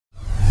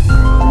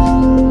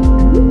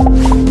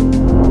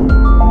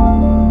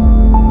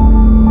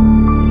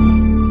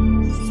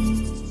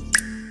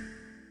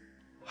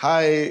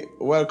Hi,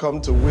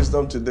 welcome to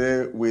Wisdom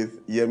Today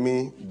with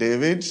Yemi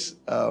David.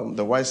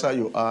 The wiser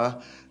you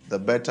are, the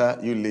better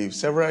you live.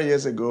 Several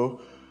years ago,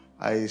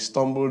 I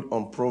stumbled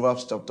on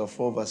Proverbs chapter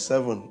 4, verse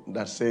 7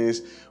 that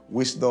says,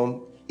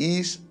 wisdom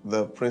is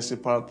the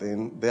principal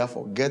thing,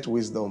 therefore get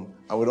wisdom.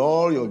 And with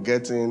all you're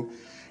getting,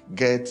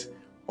 get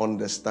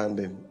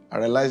understanding. I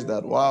realized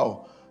that,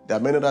 wow, there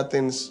are many other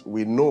things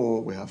we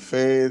know. We have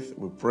faith,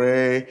 we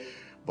pray,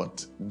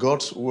 but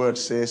God's word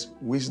says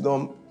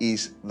wisdom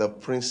is the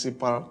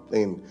principal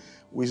thing.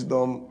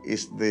 Wisdom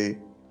is the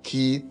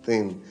key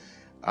thing.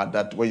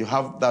 That when you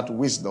have that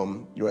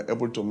wisdom, you are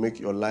able to make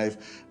your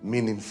life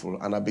meaningful.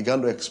 And I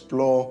began to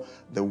explore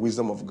the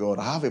wisdom of God.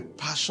 I have a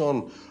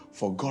passion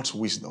for God's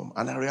wisdom.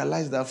 And I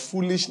realized that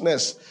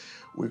foolishness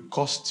will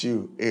cost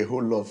you a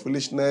whole lot.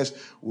 Foolishness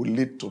will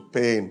lead to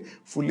pain.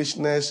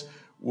 Foolishness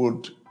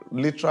would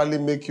literally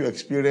make you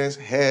experience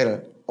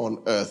hell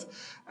on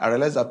earth. I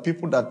realized that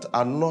people that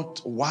are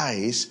not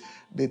wise,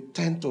 they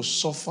tend to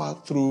suffer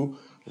through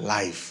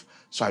life.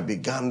 So I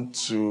began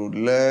to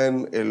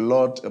learn a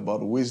lot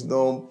about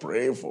wisdom,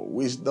 pray for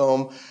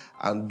wisdom,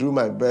 and do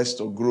my best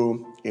to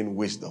grow in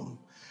wisdom.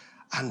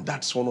 And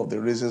that's one of the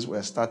reasons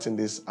we're starting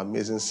this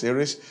amazing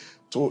series,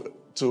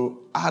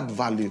 to add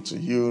value to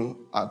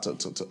you,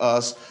 to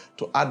us,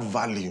 to add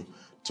value,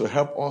 to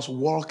help us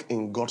walk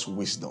in God's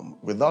wisdom.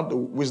 Without the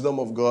wisdom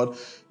of God,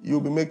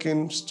 you'll be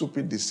making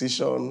stupid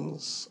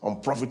decisions,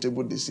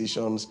 unprofitable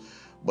decisions.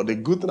 But the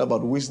good thing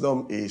about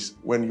wisdom is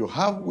when you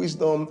have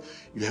wisdom,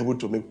 you're able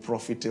to make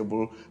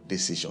profitable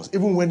decisions.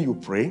 Even when you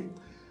pray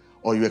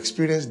or you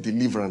experience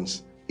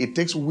deliverance, it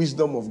takes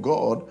wisdom of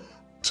God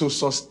to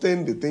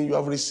sustain the thing you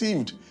have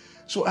received.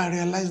 So I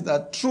realized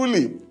that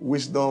truly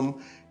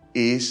wisdom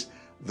is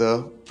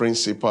the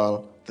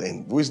principal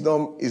thing.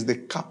 Wisdom is the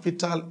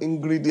capital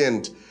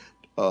ingredient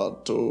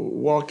to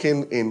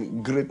walking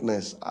in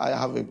greatness. I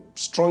have a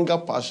stronger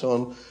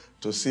passion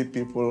to see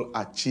people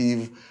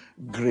achieve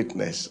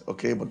greatness,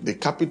 okay? But the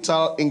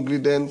capital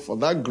ingredient for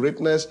that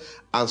greatness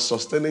and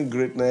sustaining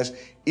greatness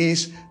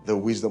is the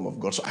wisdom of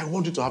God. So I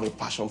want you to have a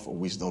passion for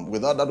wisdom.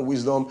 Without that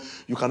wisdom,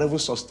 you can never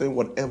sustain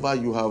whatever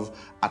you have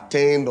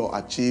attained or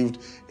achieved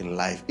in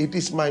life. It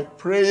is my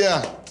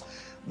prayer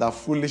that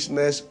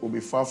foolishness will be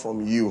far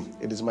from you.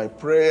 It is my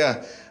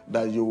prayer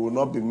that you will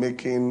not be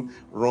making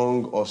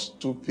wrong or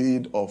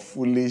stupid or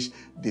foolish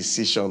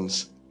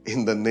decisions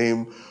in the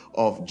name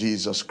of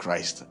Jesus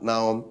Christ.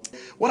 Now,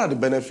 what are the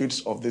benefits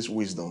of this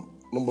wisdom?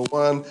 Number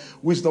one,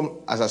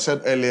 wisdom, as I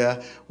said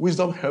earlier,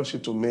 wisdom helps you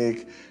to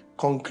make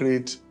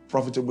concrete,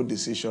 profitable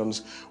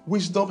decisions.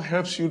 Wisdom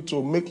helps you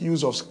to make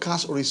use of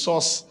scarce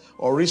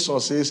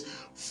resources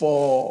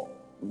for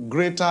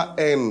greater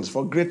ends,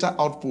 for greater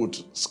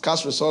output,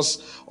 scarce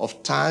resource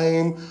of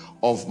time,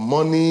 of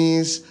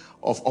monies,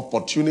 of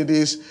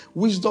opportunities.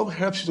 Wisdom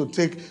helps you to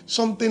take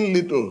something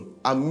little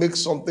and make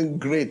something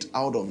great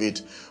out of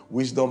it.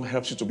 Wisdom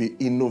helps you to be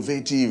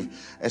innovative,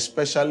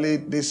 especially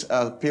this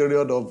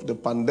period of the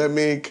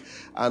pandemic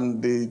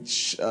and the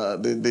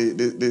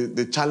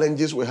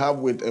challenges we have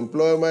with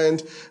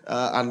employment,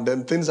 and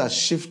then things are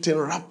shifting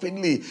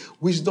rapidly.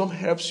 Wisdom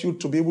helps you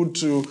to be able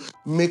to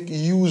make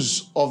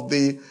use of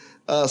the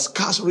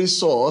scarce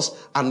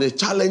resource and the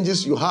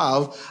challenges you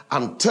have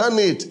and turn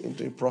it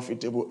into a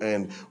profitable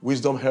end.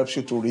 Wisdom helps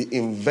you to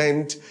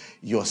reinvent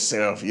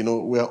yourself. You know,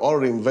 we're all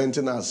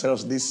reinventing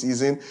ourselves this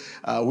season.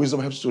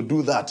 Wisdom helps you to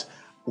do that.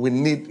 We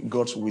need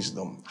God's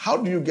wisdom. How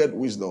do you get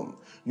wisdom?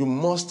 You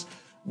must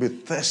be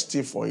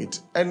thirsty for it.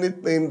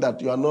 Anything that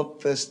you are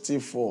not thirsty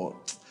for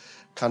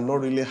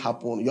cannot really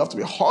happen. You have to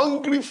be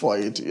hungry for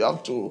it. You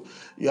have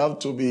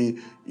to be,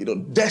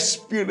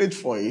 desperate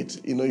for it.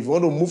 If you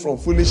want to move from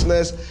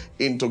foolishness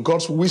into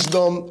God's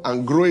wisdom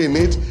and grow in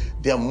it,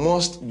 there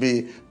must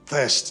be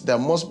thirst. There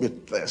must be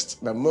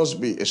thirst. There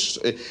must be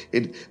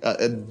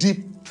a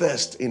deep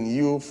thirst in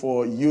you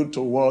for you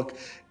to walk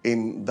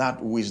in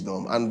that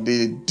wisdom. And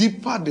the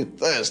deeper the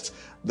thirst,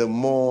 the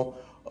more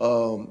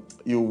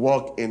you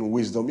walk in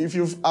wisdom. If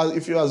you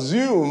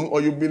assume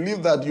or you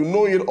believe that you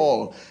know it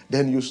all,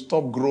 then you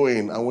stop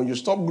growing. And when you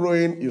stop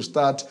growing, you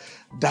start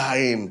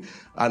dying.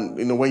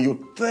 And when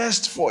you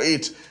thirst for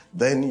it,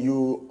 then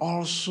you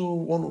also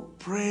want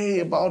to pray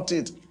about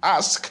it.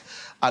 Ask,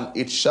 and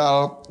it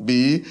shall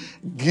be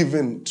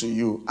given to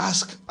you.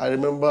 Ask. I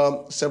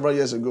remember several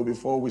years ago,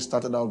 before we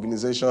started our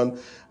organization,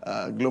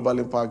 Global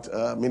Impact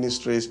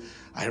Ministries,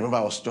 I remember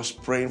I was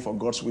just praying for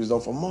God's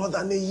wisdom for more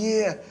than a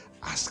year.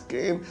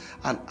 Asking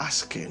and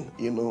asking.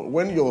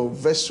 When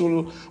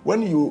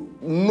you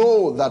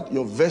know that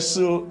your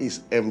vessel is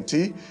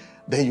empty,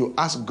 then you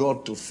ask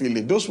God to fill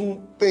it. Those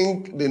who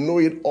think they know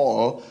it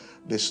all,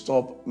 they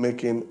stop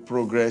making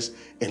progress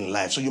in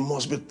life. So you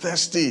must be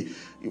thirsty.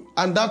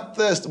 And that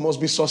thirst must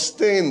be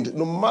sustained.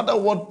 No matter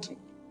what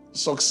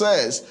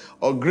success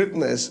or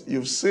greatness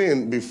you've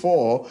seen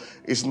before,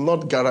 is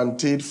not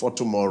guaranteed for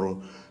tomorrow.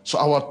 So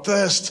our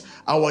thirst,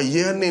 our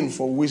yearning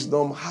for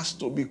wisdom has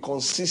to be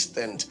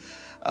consistent.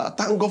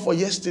 Thank God for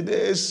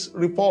yesterday's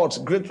reports,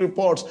 great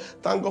reports.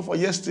 Thank God for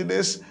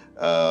yesterday's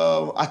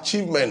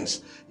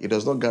achievements, it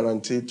does not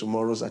guarantee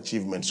tomorrow's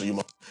achievement. So you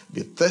must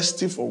be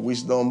thirsty for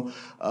wisdom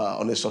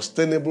on a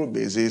sustainable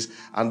basis,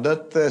 and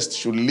that thirst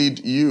should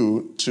lead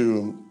you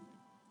to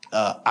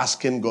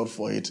asking God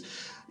for it.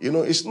 You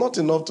know, it's not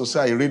enough to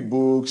say I read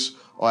books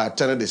or I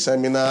attended a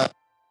seminar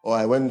or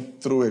I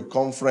went through a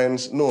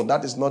conference. No,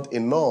 that is not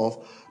enough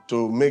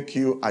to make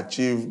you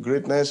achieve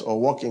greatness or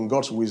walk in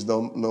God's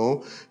wisdom.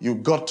 No, you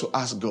got to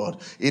ask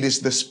God. It is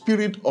the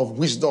spirit of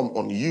wisdom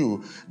on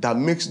you that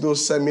makes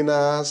those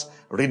seminars,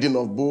 reading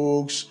of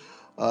books,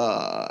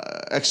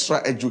 extra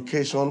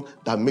education,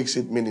 that makes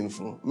it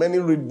meaningful. Many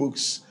read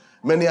books,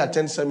 many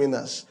attend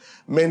seminars,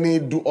 many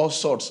do all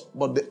sorts,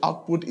 but the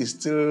output is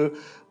still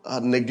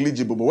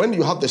negligible. But when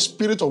you have the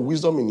spirit of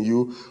wisdom in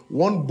you,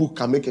 one book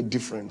can make a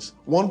difference.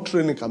 One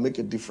training can make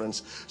a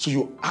difference. So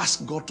you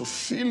ask God to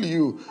fill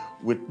you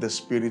with the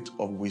spirit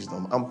of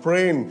wisdom. I'm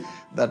praying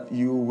that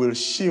you will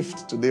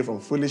shift today from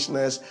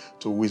foolishness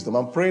to wisdom.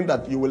 I'm praying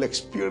that you will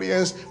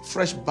experience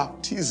fresh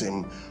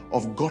baptism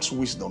of God's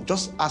wisdom,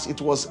 just as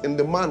it was in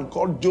the man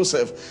called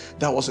Joseph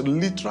that was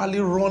literally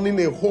running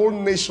a whole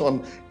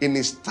nation in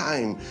his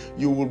time.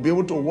 You will be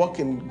able to walk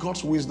in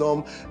God's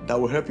wisdom that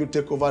will help you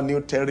take over new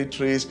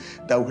territories,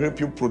 that will help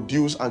you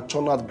produce and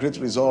turn out great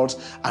results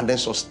and then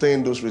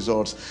sustain those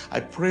results. I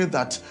pray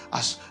that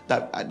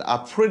there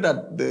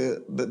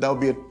will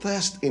be a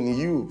thirst in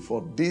you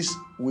for this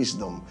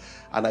wisdom.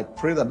 And I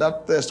pray that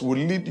that thirst will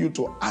lead you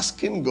to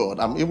asking God.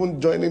 I'm even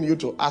joining you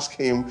to ask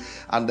Him,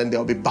 and then there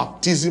will be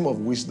baptism of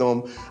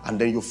wisdom, and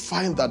then you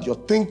find that your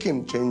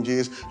thinking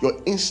changes, your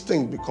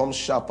instinct becomes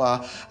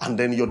sharper, and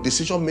then your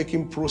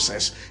decision-making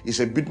process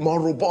is a bit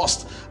more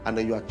robust, and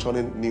then you are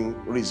turning new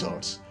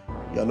results.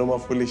 You are no more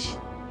foolish.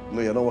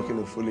 No, you're not walking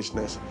in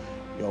foolishness.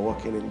 You are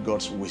walking in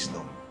God's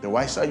wisdom. The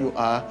wiser you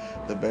are,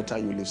 the better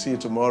you live. See you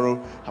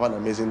tomorrow. Have an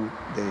amazing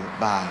day.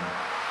 Bye.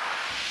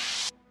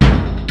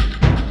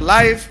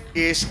 Life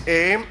is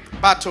a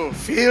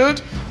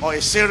battlefield or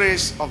a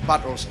series of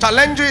battles.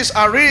 Challenges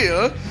are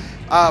real,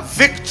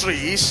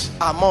 victories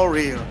are more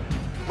real.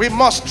 We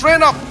must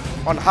train up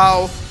on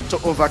how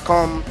to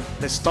overcome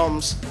the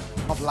storms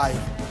of life.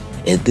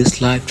 In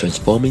this life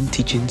transforming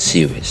teaching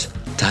series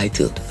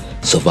titled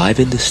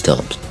Surviving the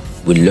Storms,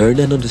 we learn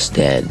and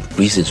understand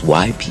reasons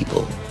why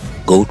people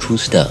go through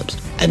storms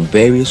and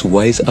various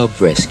ways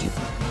of rescue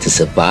to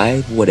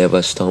survive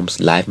whatever storms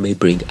life may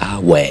bring our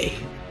way.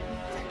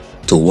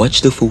 To watch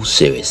the full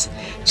series,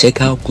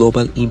 check out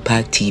Global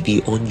Impact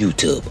TV on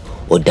YouTube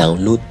or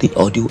download the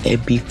audio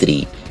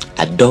MP3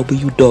 at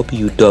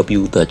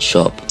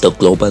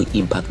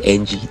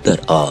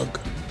www.shoptheglobalImpactNG.org.